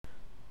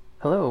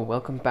Hello,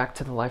 welcome back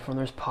to the Life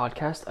Runners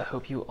podcast. I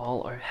hope you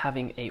all are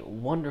having a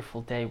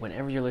wonderful day.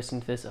 Whenever you're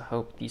listening to this, I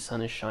hope the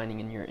sun is shining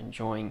and you're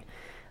enjoying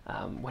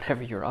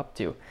whatever you're up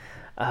to.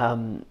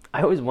 I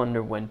always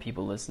wonder when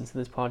people listen to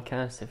this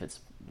podcast, if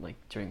it's like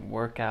during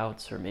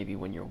workouts or maybe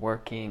when you're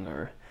working,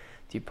 or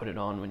do you put it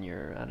on when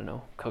you're, I don't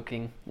know,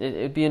 cooking?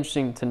 It'd be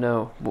interesting to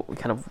know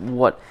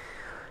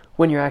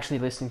when you're actually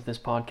listening to this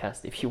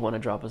podcast. If you want to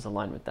drop us a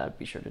line with that,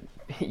 be sure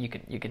to you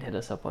could hit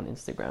us up on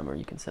Instagram, or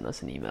you can send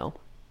us an email.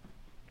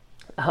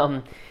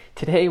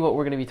 Today what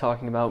we're going to be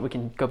talking about, we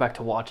can go back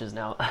to watches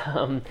now.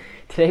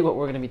 Today what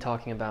we're going to be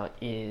talking about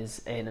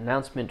is an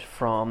announcement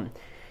from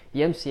the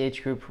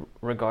MCH Group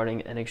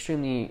regarding an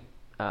extremely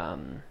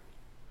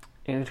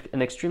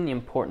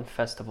important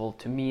festival.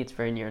 To me, it's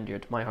very near and dear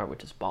to my heart,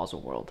 which is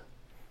Baselworld.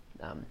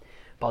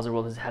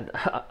 Baselworld has had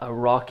a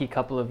rocky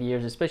couple of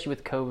years, especially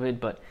with COVID,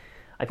 but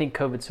I think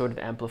COVID sort of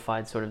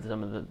amplified sort of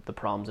some of the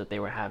problems that they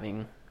were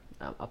having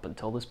up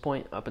until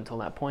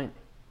that point.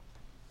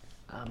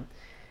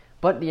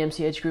 But the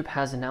MCH Group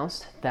has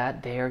announced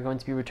that they are going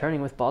to be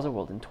returning with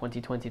Baselworld in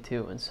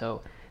 2022, and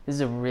so this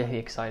is a really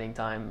exciting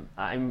time.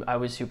 I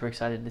was super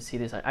excited to see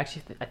this. I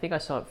think I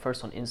saw it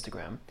first on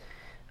Instagram,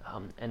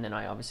 and then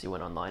I obviously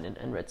went online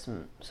and read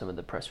some of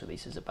the press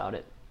releases about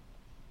it.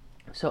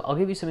 So I'll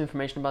give you some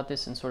information about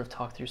this and sort of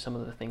talk through some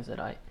of the things that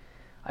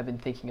I've been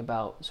thinking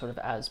about sort of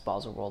as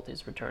Baselworld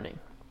is returning.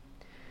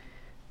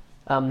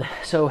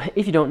 So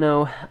if you don't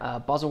know,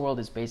 Baselworld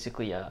is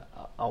basically a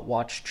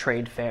watch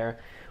trade fair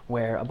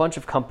where a bunch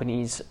of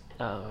companies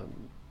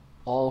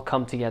all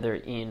come together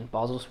in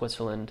Basel,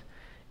 Switzerland,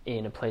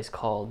 in a place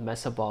called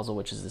Messe Basel,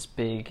 which is this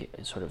big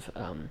sort of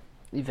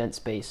event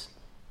space.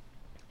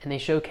 And they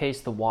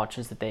showcase the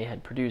watches that they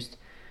had produced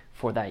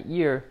for that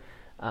year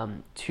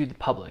to the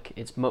public.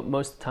 It's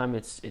most of the time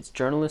it's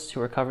journalists who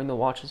are covering the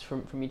watches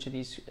from each of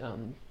these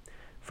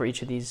for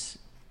each of these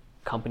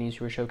companies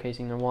who are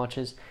showcasing their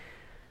watches.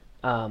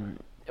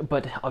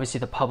 But obviously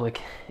the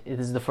public, this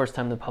is the first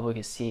time the public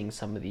is seeing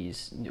some of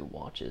these new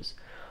watches.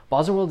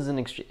 Baselworld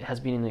has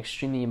been an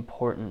extremely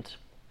important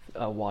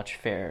watch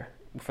fair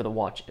for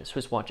the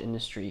Swiss watch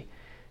industry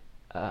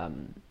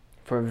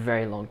for a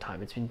very long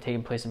time. It's been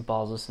taking place in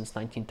Basel since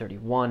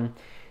 1931.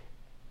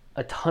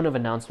 A ton of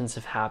announcements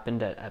have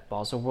happened at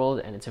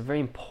Baselworld, and it's a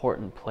very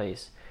important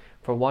place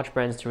for watch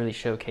brands to really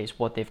showcase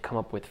what they've come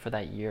up with for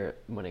that year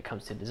when it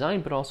comes to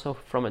design, but also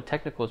from a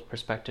technical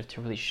perspective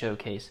to really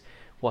showcase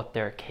what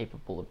they're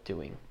capable of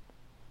doing.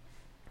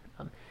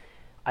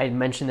 I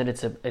mentioned that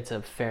it's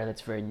a fair that's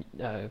very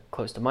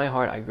close to my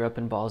heart. I grew up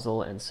in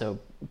Basel, and so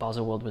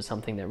Baselworld was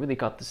something that really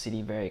got the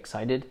city very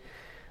excited.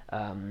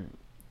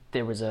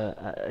 There was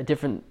a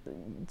different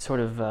sort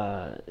of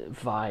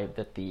vibe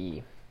that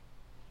the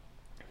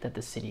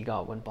city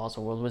got when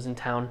Baselworld was in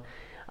town.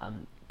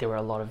 There were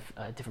a lot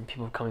of different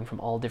people coming from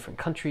all different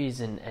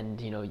countries,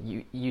 and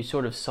you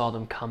sort of saw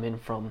them come in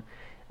from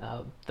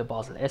the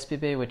Basel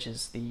SBB, which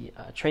is the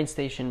train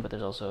station, but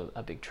there's also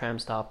a big tram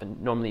stop,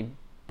 and normally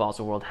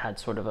Baselworld had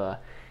sort of a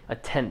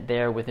tent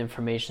there with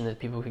information that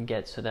people could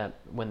get, so that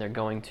when they're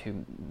going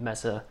to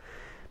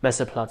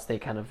Messeplatz, they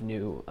kind of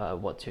knew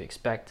what to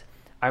expect.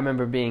 I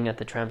remember being at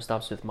the tram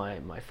stops with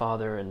my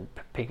father and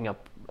picking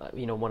up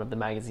one of the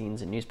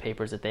magazines and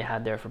newspapers that they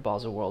had there for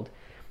Baselworld,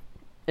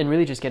 and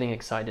really just getting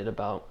excited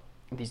about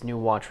these new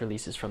watch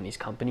releases from these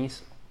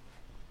companies.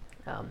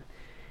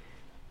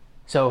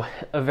 So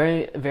a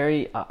very,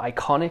 very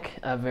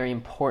iconic, very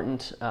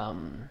important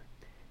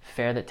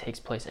fair that takes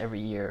place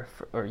every year,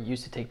 or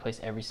used to take place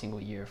every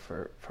single year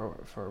for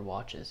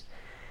watches.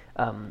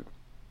 So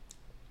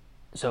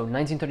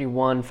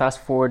 1931,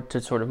 fast forward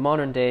to sort of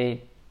modern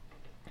day,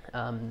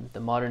 and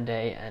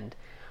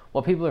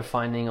what people are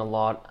finding a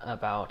lot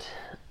about,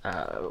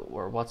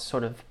 or what's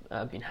sort of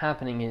been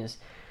happening is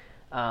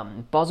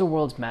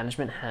Baselworld's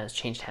management has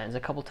changed hands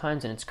a couple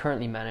times, and it's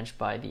currently managed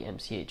by the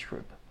MCH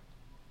Group.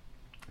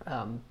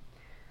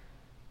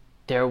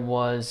 There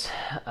was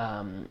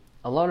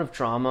a lot of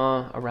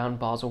drama around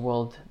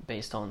Baselworld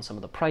based on some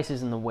of the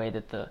prices and the way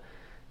that the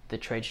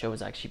trade show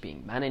was actually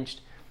being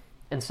managed,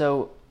 and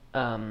so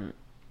there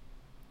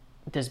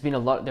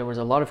was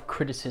a lot of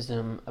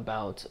criticism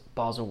about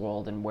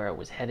Baselworld and where it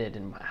was headed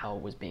and how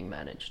it was being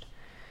managed.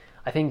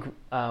 I think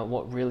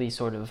what really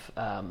sort of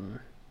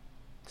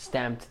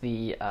stamped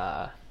the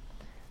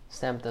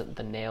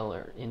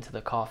nail into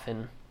the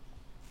coffin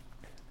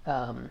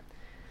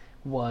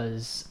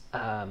was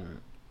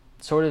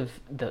sort of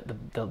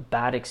the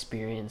bad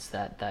experience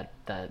that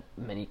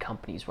many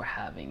companies were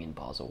having in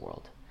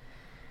Baselworld.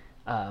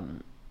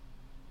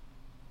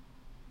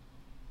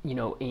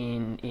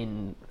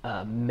 In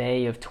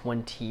May of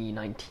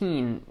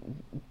 2019,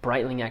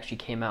 Breitling actually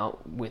came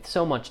out with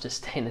so much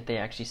disdain that they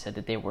actually said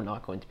that they were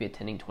not going to be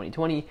attending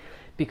 2020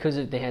 because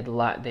they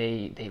lacked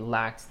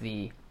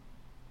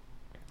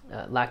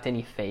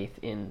any faith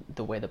in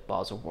the way that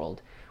Baselworld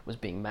was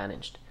being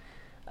managed.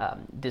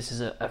 This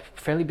is a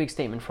fairly big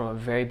statement from a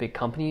very big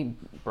company,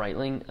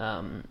 Breitling,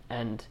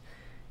 and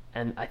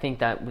and I think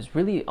that was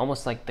really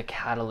almost like the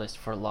catalyst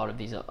for a lot of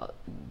these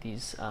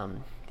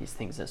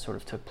things that sort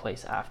of took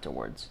place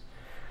afterwards.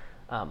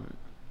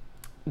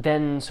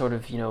 Then sort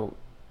of, you know,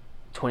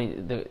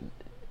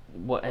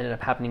 what ended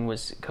up happening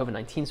was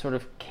COVID-19 sort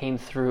of came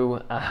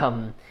through,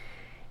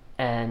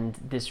 and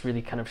this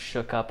really kind of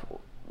shook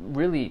up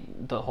really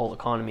the whole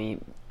economy.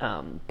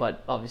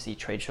 But obviously,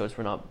 trade shows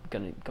were not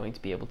going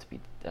to be able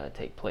to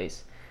take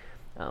place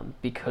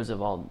because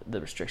of all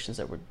the restrictions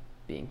that were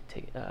being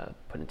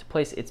put into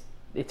place.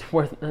 It's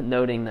worth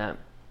noting that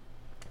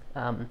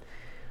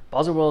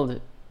Baselworld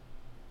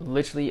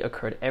literally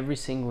occurred every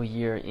single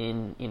year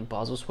in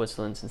Basel,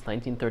 Switzerland since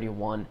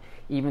 1931,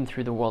 even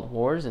through the world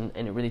wars, and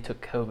it really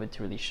took COVID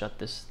to really shut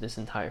this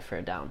entire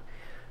fair down.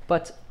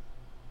 But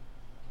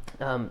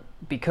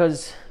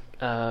because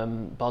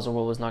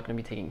Baselworld was not going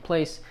to be taking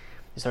place,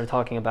 they started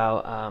talking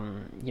about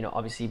you know,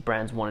 obviously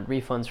brands wanted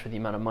refunds for the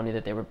amount of money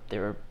that they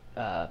were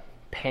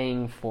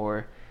paying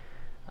for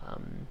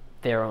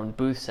their own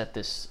booths at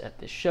this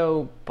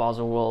show.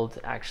 Baselworld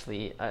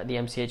actually, the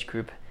MCH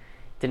group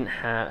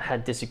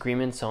had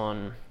disagreements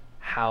on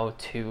how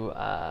to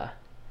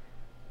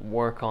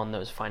work on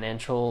those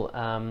financial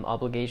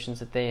obligations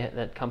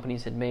that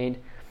companies had made,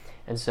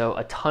 and so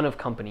a ton of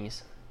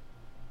companies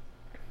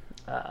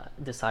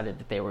decided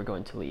that they were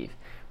going to leave.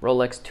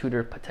 Rolex,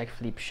 Tudor, Patek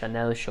Philippe,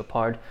 Chanel,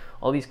 Chopard,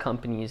 all these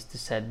companies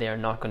said they are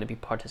not going to be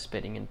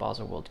participating in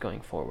Baselworld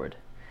going forward.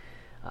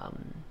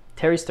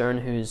 Terry Stern,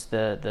 who's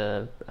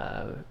the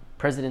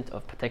president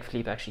of Patek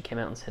Philippe, actually came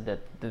out and said that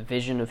the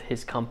vision of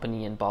his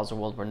company and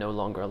Baselworld were no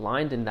longer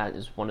aligned, and that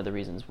is one of the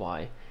reasons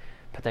why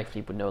Patek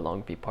Philippe would no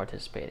longer be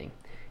participating.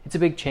 It's a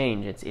big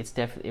change.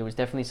 It was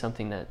definitely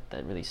something that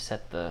really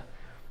set the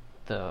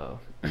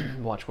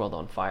watch world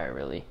on fire,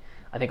 really.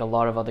 I think a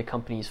lot of other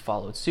companies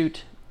followed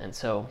suit, and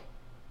so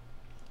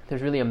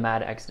there's really a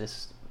mad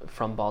exodus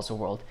from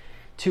Baselworld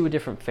to a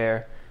different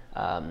fair.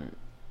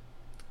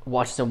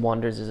 Watches and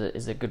Wonders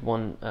is a good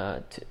one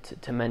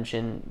to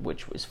mention,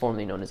 which was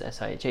formerly known as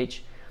SIHH,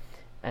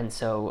 and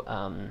so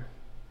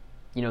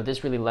you know,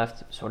 this really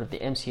left sort of the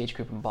MCH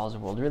group in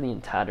Baselworld really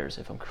in tatters,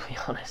 if I'm completely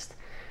honest.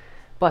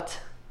 But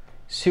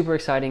super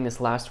exciting,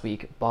 this last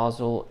week,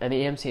 Basel and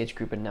the MCH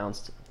group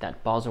announced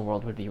that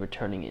Baselworld would be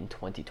returning in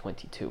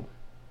 2022.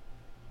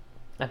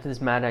 After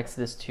this mad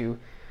exodus to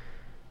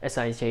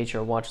SIHH,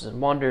 or Watches and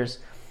Wonders,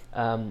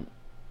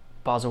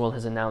 Baselworld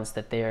has announced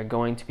that they are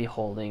going to be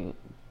holding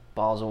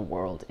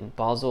Baselworld in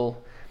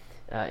Basel.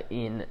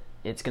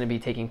 It's going to be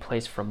taking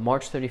place from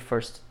March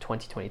 31st,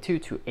 2022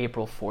 to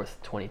April 4th,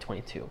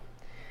 2022.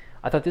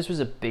 I thought this was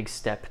a big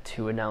step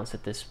to announce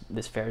that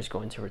this fair is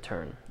going to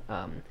return.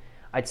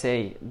 I'd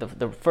say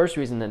the first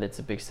reason that it's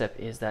a big step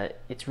is that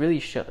it's really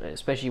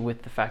especially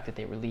with the fact that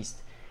they released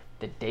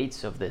the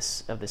dates of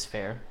this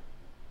fair,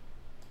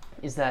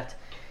 is that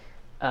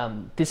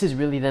this is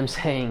really them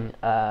saying,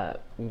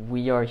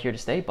 we are here to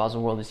stay,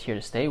 Baselworld is here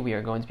to stay, we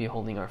are going to be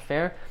holding our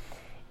fair,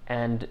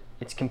 and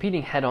it's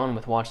competing head-on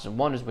with Watches and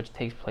Wonders, which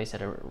takes place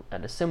at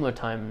a similar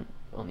time,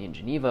 only in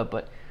Geneva,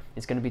 but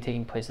it's going to be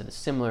taking place at a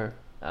similar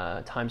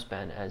time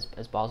span as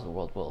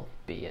Baselworld will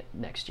be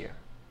next year.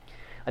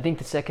 I think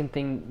the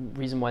second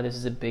reason why this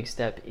is a big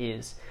step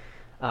is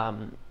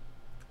the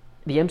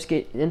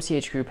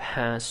MCH group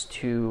has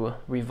to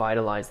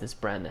revitalize this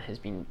brand that has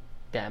been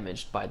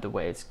damaged by the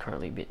way it's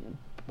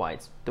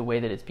the way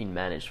that it's been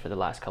managed for the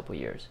last couple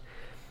of years.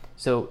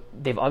 So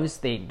they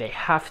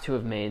have to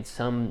have made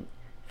some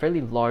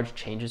fairly large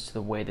changes to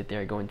the way that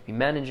they're going to be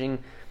managing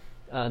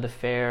the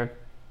fair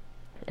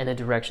and the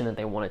direction that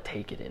they want to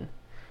take it in.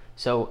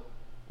 So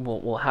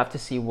we'll have to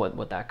see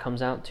what that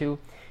comes out to.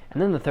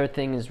 And then the third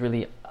thing is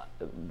really,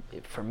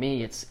 for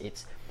me,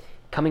 it's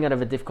coming out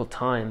of a difficult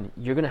time.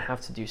 You're going to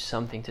have to do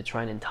something to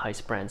try and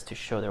entice brands to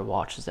show their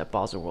watches at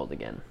Baselworld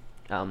again.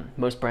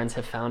 Most brands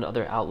have found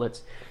other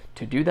outlets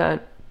to do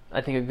that. I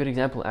think a good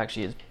example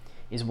actually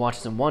is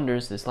Watches and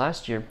Wonders. This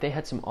last year, they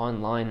had some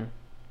online,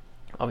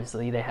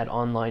 obviously they had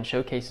online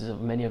showcases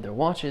of many of their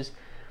watches,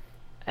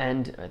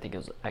 and I think it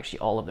was actually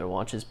all of their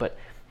watches, but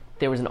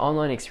there was an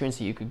online experience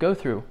that you could go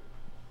through,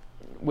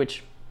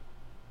 which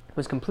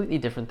was completely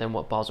different than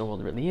what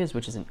Baselworld really is,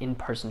 which is an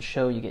in-person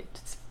show. You get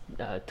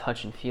to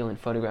touch and feel and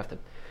photograph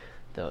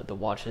the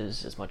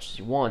watches as much as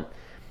you want,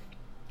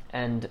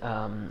 and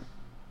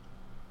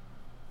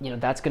you know,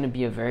 that's going to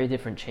be a very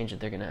different change that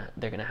they're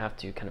gonna have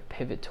to kind of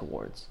pivot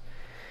towards.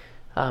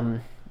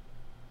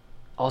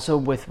 Also,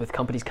 with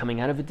companies coming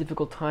out of a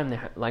difficult time,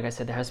 like I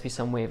said, there has to be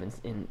some way of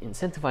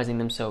incentivizing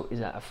them. So, is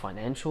that a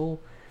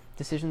financial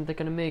decision that they're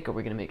going to make? Are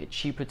we going to make it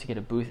cheaper to get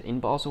a booth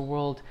in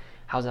Baselworld?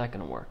 How's that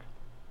going to work?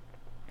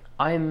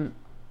 I am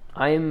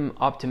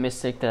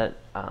optimistic that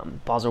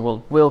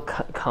Baselworld will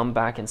come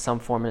back in some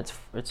form in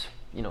its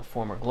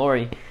former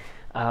glory.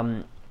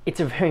 It's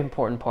a very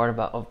important part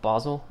of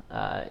Basel.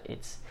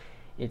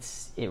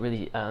 It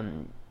really,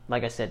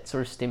 like I said,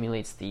 sort of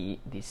stimulates the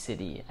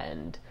city,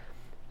 and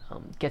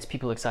gets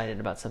people excited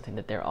about something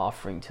that they're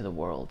offering to the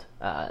world.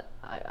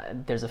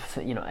 There's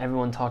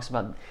everyone talks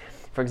about,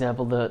 for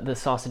example, the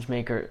sausage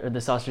maker, or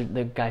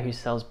the guy who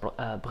sells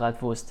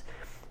bratwurst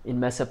in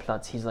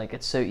Messeplatz. He's like,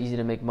 it's so easy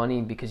to make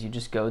money because you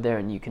just go there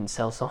and you can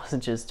sell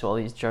sausages to all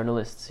these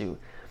journalists who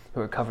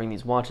are covering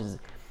these watches.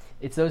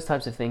 It's those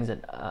types of things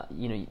that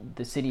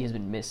the city has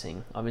been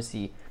missing.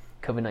 Obviously,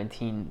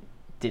 COVID-19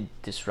 did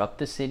disrupt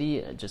the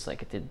city, just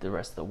like it did the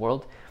rest of the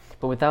world.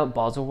 But without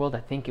Baselworld,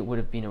 I think it would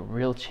have been a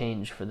real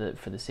change for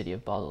the city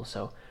of Basel.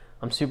 So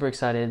I'm super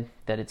excited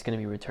that it's going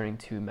to be returning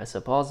to Messe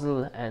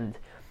Basel, and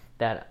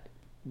that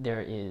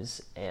there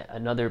is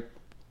another,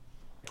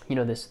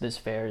 this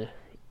fair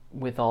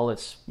with all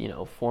its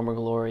former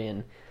glory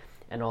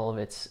and all of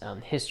its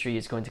history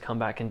is going to come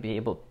back and be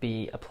able to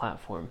be a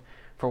platform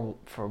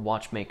for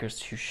watchmakers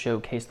to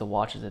showcase the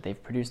watches that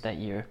they've produced that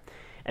year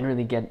and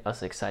really get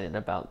us excited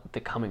about the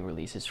coming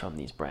releases from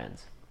these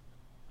brands.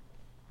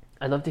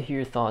 I'd love to hear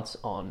your thoughts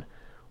on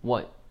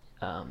what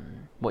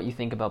you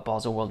think about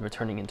Baselworld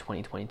returning in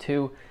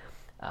 2022.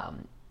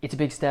 It's a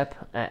big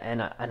step,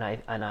 and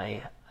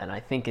I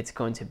think it's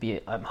going to be.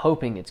 I'm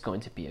hoping it's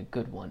going to be a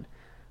good one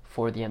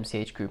for the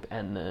MCH Group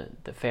and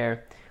the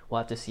fair. We'll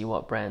have to see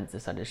what brands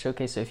decide to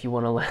showcase. So if you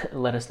want to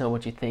let us know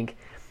what you think,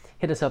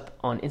 hit us up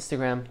on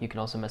Instagram. You can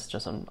also message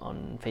us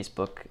on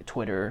Facebook,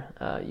 Twitter.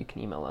 You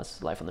can email us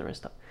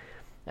lifeonthewrist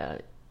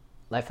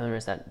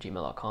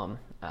 @gmail.com.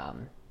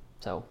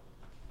 So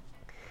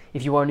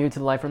if you are new to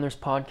the Life on the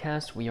Wrist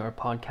podcast, we are a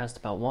podcast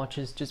about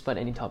watches. Just about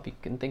any topic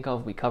you can think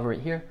of, we cover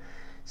it here.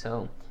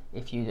 So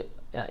if you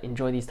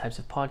enjoy these types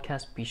of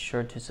podcasts, be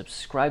sure to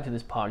subscribe to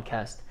this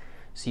podcast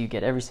so you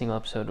get every single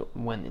episode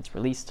when it's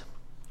released.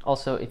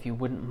 Also, if you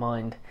wouldn't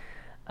mind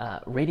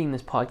rating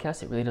this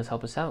podcast, it really does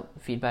help us out.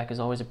 Feedback is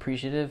always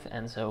appreciative,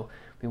 and so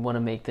we want to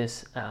make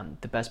this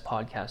the best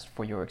podcast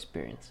for your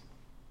experience.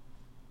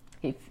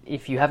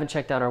 If you haven't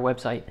checked out our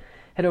website,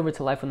 head over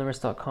to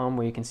lifeonthewrist.com,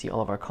 where you can see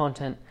all of our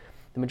content.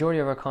 The majority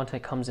of our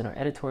content comes in our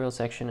editorial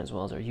section as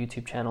well as our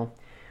YouTube channel.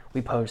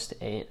 We post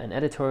an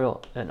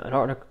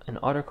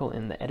article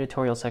in the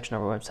editorial section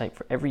of our website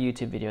for every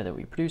YouTube video that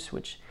we produce,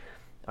 which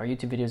our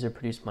YouTube videos are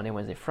produced Monday,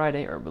 Wednesday,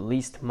 Friday, or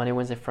released Monday,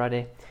 Wednesday,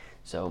 Friday.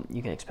 So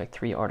you can expect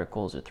 3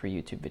 articles or 3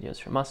 YouTube videos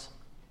from us.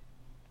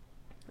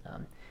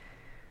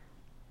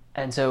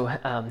 And so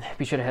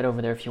be sure to head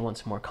over there if you want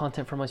some more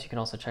content from us. You can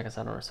also check us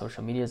out on our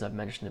social medias. I've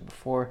mentioned it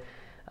before,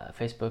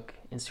 Facebook,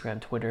 Instagram,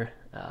 Twitter,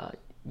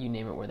 you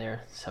name it, we're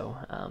there. So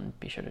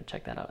be sure to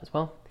check that out as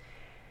well.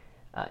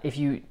 If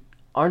you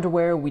aren't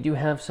aware, we do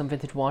have some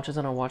vintage watches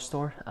on our watch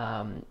store.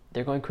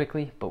 They're going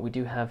quickly, but we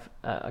do have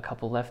a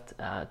couple left.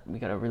 We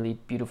got a really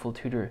beautiful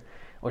Tudor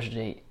Oyster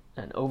Date,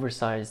 an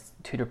oversized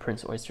Tudor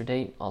Prince Oyster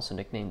Date, also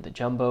nicknamed the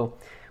Jumbo.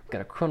 We've got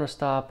a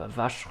Chronostop, a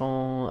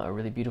Vacheron, a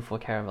really beautiful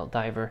Caravelle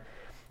Diver.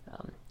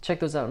 Check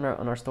those out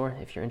on our store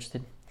if you're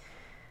interested.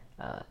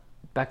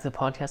 Back to the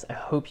podcast. I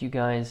hope you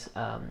guys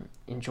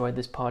enjoyed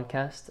this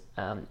podcast,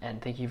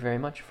 and thank you very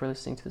much for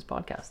listening to this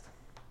podcast.